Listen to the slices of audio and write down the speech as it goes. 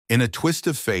In a twist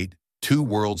of fate, two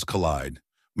worlds collide.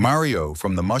 Mario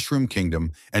from the Mushroom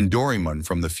Kingdom and Doraemon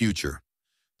from the future.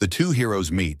 The two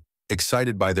heroes meet,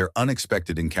 excited by their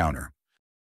unexpected encounter.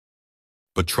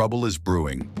 But trouble is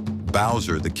brewing.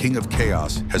 Bowser, the King of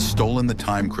Chaos, has stolen the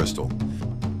Time Crystal.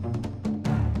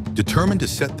 Determined to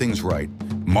set things right,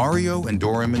 Mario and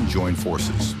Doraemon join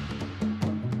forces.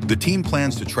 The team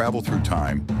plans to travel through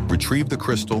time, retrieve the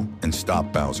crystal, and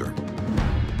stop Bowser.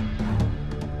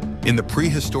 In the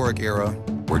prehistoric era,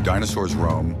 where dinosaurs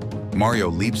roam, Mario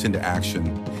leaps into action,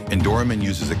 and Doraemon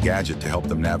uses a gadget to help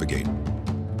them navigate.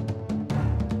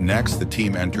 Next, the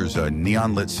team enters a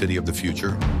neon-lit city of the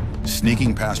future.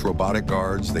 Sneaking past robotic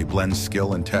guards, they blend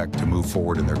skill and tech to move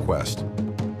forward in their quest.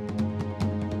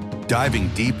 Diving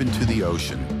deep into the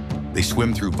ocean, they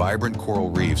swim through vibrant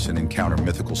coral reefs and encounter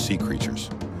mythical sea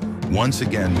creatures. Once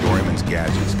again, Doraemon's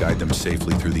gadgets guide them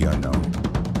safely through the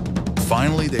unknown.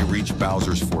 Finally, they reach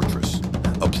Bowser's fortress,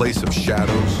 a place of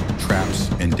shadows, traps,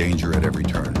 and danger at every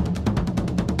turn.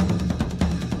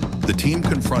 The team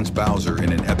confronts Bowser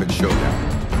in an epic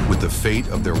showdown, with the fate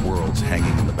of their worlds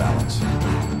hanging in the balance.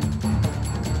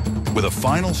 With a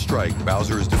final strike,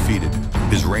 Bowser is defeated,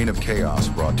 his reign of chaos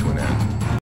brought to an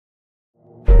end.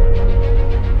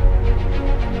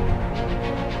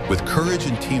 With courage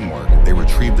and teamwork, they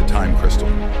retrieve the Time Crystal,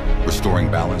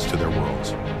 restoring balance to their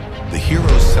worlds. The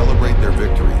heroes celebrate their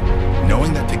victory,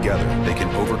 knowing that together they can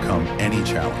overcome any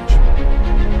challenge.